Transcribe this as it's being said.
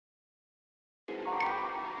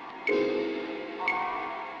There's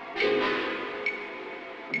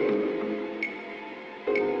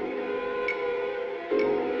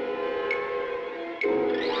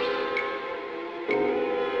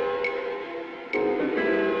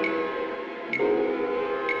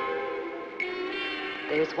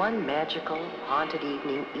one magical, haunted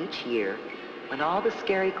evening each year when all the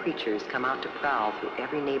scary creatures come out to prowl through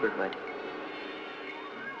every neighborhood.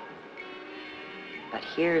 But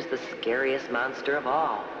here's the scariest monster of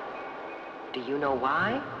all. Do you know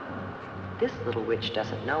why? This little witch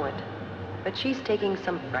doesn't know it, but she's taking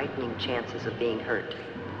some frightening chances of being hurt,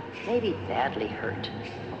 maybe badly hurt.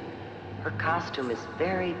 Her costume is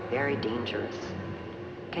very, very dangerous.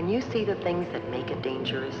 Can you see the things that make it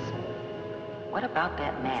dangerous? What about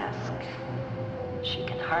that mask? She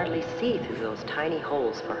can hardly see through those tiny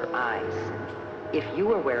holes for her eyes. If you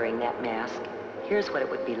were wearing that mask, here's what it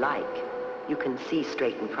would be like. You can see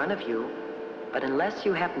straight in front of you, but unless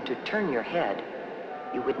you happen to turn your head,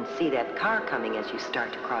 you wouldn't see that car coming as you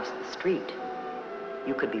start to cross the street.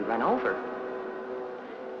 You could be run over.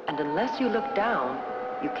 And unless you look down,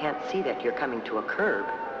 you can't see that you're coming to a curb.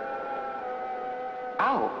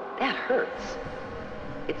 Ow, that hurts.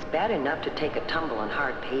 It's bad enough to take a tumble on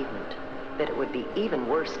hard pavement, but it would be even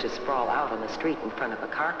worse to sprawl out on the street in front of a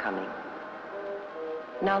car coming.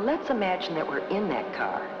 Now let's imagine that we're in that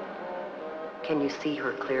car. Can you see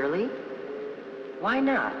her clearly? Why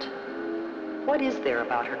not? What is there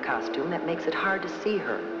about her costume that makes it hard to see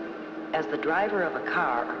her? As the driver of a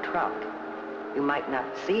car or truck, you might not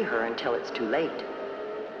see her until it's too late.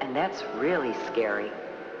 And that's really scary.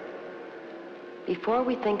 Before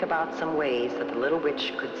we think about some ways that the little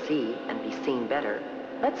witch could see and be seen better,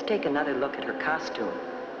 let's take another look at her costume.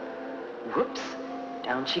 Whoops,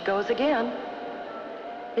 down she goes again.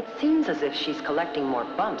 It seems as if she's collecting more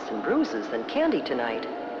bumps and bruises than candy tonight.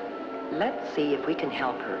 Let's see if we can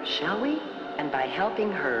help her, shall we? And by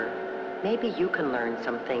helping her, maybe you can learn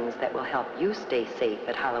some things that will help you stay safe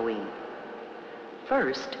at Halloween.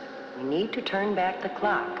 First, we need to turn back the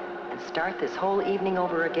clock and start this whole evening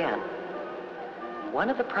over again. One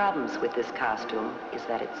of the problems with this costume is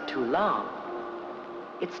that it's too long.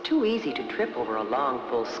 It's too easy to trip over a long,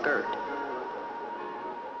 full skirt.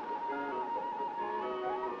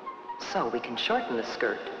 So we can shorten the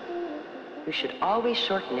skirt. You should always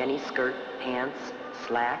shorten any skirt, pants,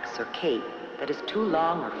 slacks, or cape that is too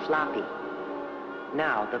long or floppy.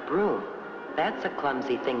 Now, the broom. That's a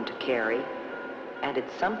clumsy thing to carry, and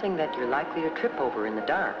it's something that you're likely to trip over in the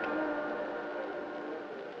dark.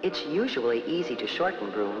 It's usually easy to shorten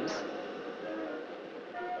brooms,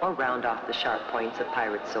 or round off the sharp points of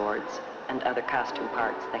pirate swords and other costume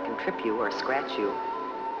parts that can trip you or scratch you.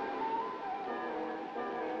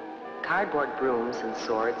 Cardboard brooms and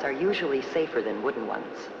swords are usually safer than wooden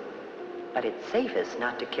ones, but it's safest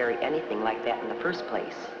not to carry anything like that in the first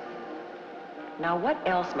place. Now, what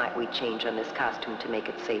else might we change on this costume to make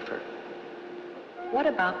it safer? What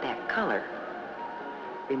about that color?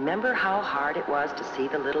 Remember how hard it was to see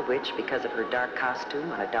the little witch because of her dark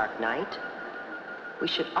costume on a dark night? We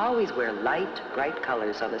should always wear light, bright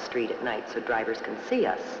colors on the street at night so drivers can see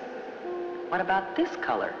us. What about this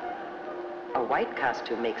color? A white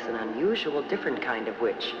costume makes an unusual, different kind of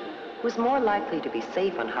witch who's more likely to be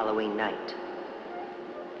safe on Halloween night.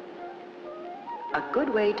 A good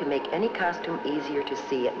way to make any costume easier to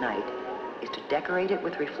see at night is to decorate it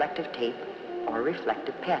with reflective tape or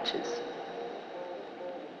reflective patches.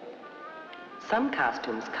 Some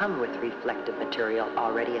costumes come with reflective material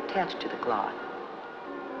already attached to the cloth.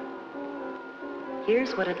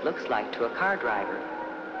 Here's what it looks like to a car driver.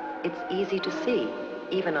 It's easy to see,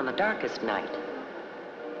 even on the darkest night.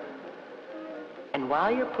 And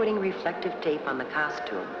while you're putting reflective tape on the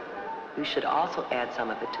costume, you should also add some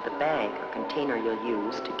of it to the bag or container you'll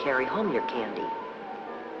use to carry home your candy.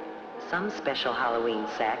 Some special Halloween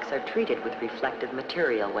sacks are treated with reflective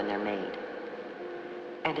material when they're made.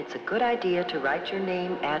 And it's a good idea to write your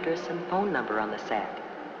name, address, and phone number on the sack,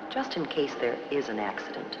 just in case there is an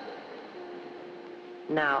accident.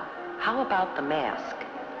 Now, how about the mask?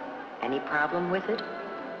 Any problem with it?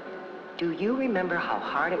 Do you remember how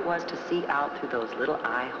hard it was to see out through those little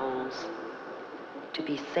eye holes? To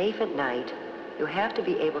be safe at night, you have to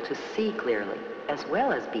be able to see clearly, as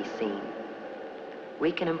well as be seen.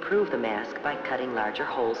 We can improve the mask by cutting larger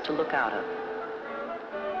holes to look out of.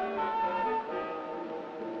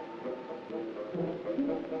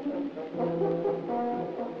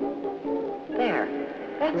 There,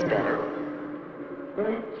 that's better.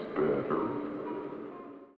 That's better.